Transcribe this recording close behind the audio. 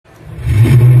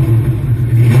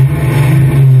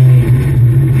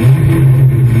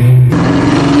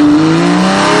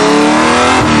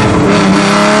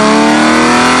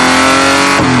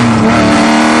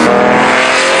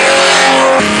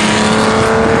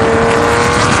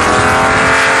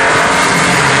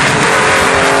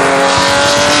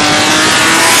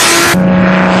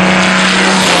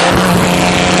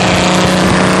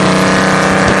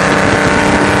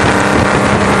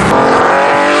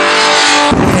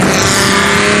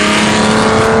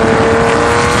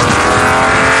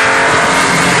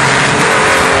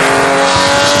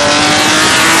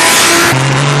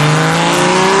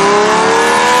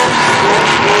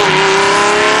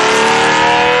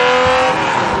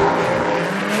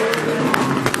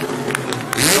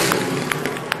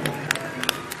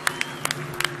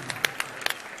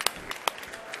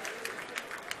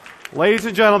Ladies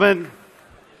and gentlemen,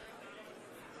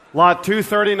 lot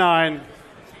 239, the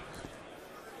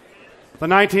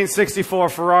 1964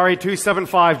 Ferrari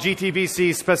 275 GTB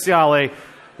Speciale,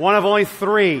 one of only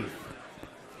 3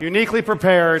 uniquely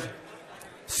prepared,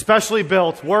 specially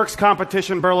built works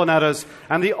competition Berlinettas,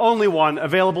 and the only one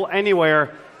available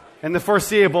anywhere in the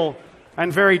foreseeable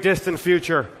and very distant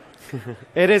future.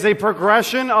 It is a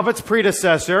progression of its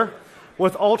predecessor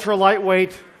with ultra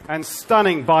lightweight and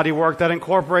stunning bodywork that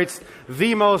incorporates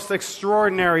the most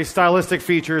extraordinary stylistic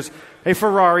features a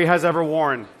Ferrari has ever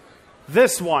worn.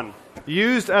 This one,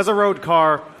 used as a road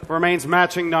car, remains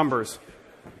matching numbers.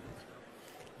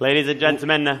 Ladies and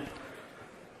gentlemen,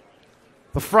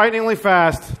 the frighteningly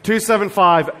fast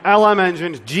 275 LM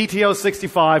engined GTO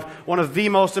 65, one of the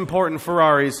most important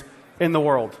Ferraris in the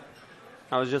world.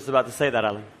 I was just about to say that,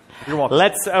 Alan. You're welcome.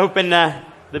 Let's open the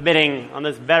bidding on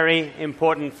this very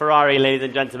important Ferrari, ladies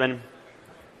and gentlemen,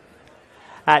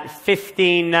 at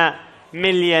 $15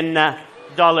 million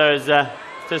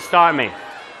to start me.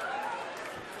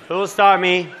 Who will start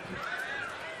me?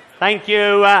 Thank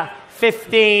you.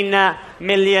 $15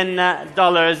 million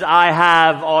I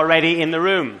have already in the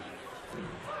room.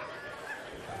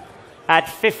 At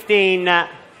 $15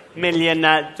 million,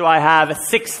 do I have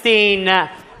 $16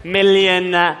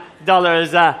 million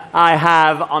I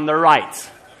have on the right?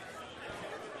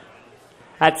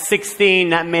 At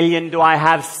 $16 million, do I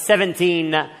have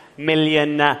 $17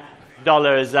 million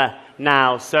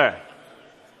now, sir?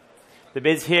 The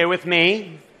bid's here with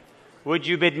me. Would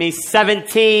you bid me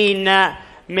 $17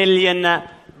 million? I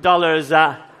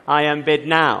am bid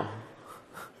now.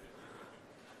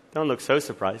 Don't look so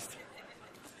surprised.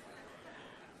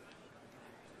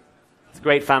 It's a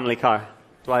great family car.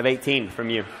 Do I have 18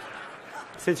 from you?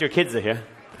 Since your kids are here.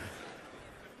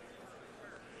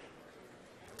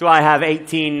 Do I have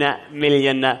 $18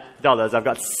 million? I've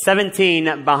got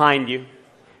 17 behind you.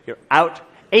 You're out.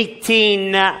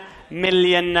 $18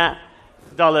 million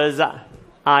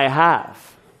I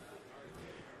have.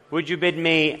 Would you bid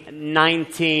me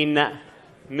 $19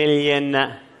 million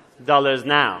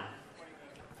now?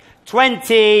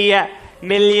 $20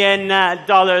 million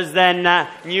then,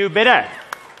 new bidder.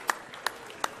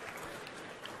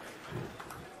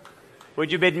 Would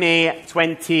you bid me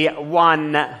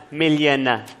 $21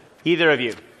 million, either of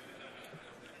you?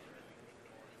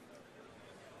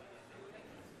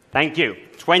 Thank you.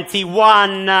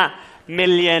 $21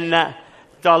 million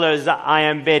I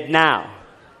am bid now.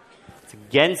 It's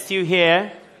against you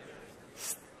here.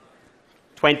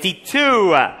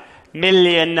 $22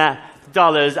 million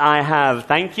I have.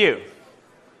 Thank you.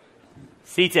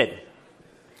 Seated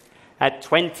at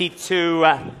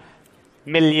 $22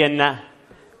 million.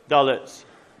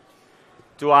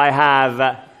 Do I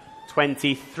have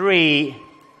 $23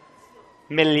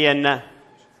 million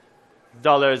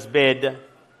bid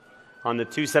on the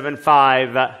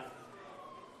 275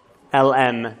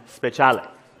 LM Speciale?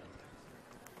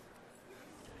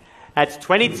 At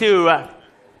 $22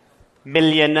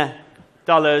 million,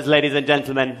 ladies and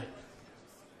gentlemen,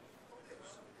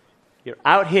 you're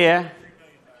out here.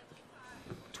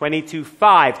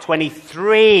 22.5,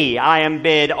 23 I am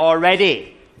bid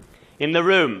already in the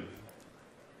room.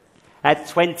 At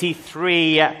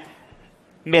 $23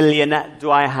 million, do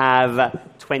I have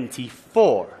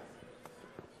 $24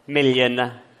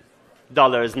 million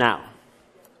now?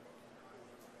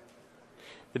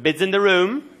 The bid's in the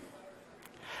room.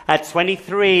 At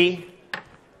 $23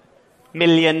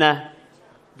 million,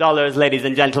 ladies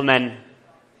and gentlemen.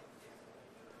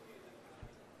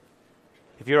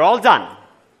 If you're all done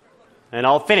and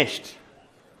all finished,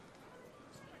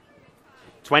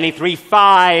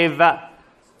 23.5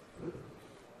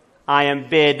 I am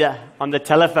bid on the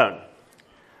telephone.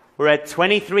 We're at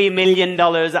 $23 million,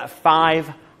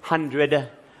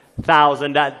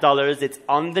 $500,000. It's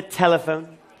on the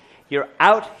telephone. You're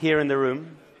out here in the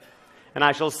room, and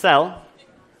I shall sell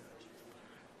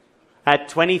at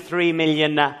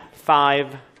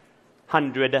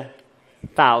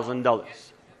 $23,500,000.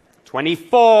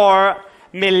 $24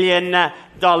 million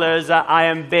I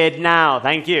am bid now.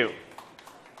 Thank you.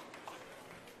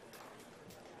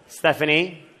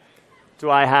 Stephanie, do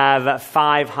I have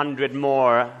 500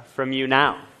 more from you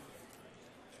now?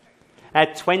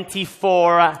 At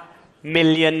 $24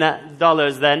 million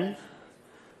then.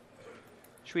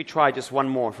 Should we try just one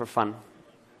more for fun?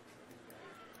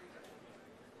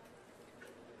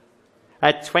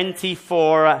 At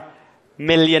 $24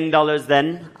 million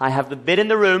then, I have the bid in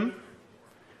the room,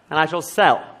 and I shall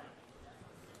sell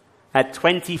at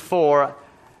 $24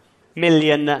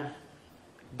 million.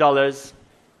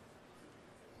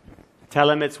 Tell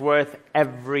him it's worth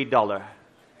every dollar.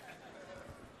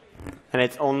 And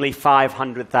it's only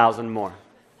 500,000 more.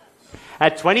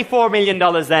 At $24 million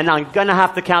then, I'm going to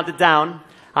have to count it down.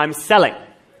 I'm selling.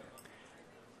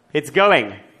 It's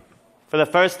going for the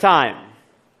first time.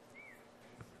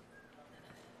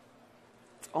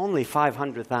 It's only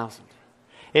 500,000.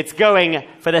 It's going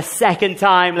for the second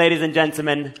time, ladies and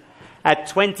gentlemen, at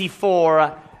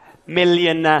 $24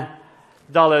 million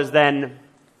then,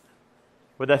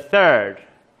 with a third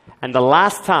and the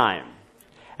last time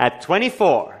at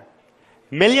 $24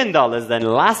 million then,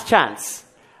 last chance.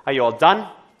 Are you all done?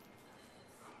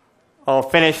 All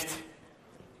finished?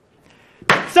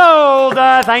 Sold!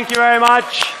 Thank you very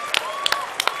much.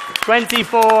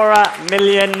 $24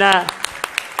 million.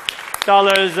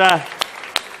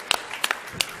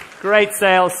 Great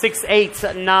sale.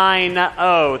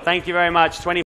 6890. Thank you very much.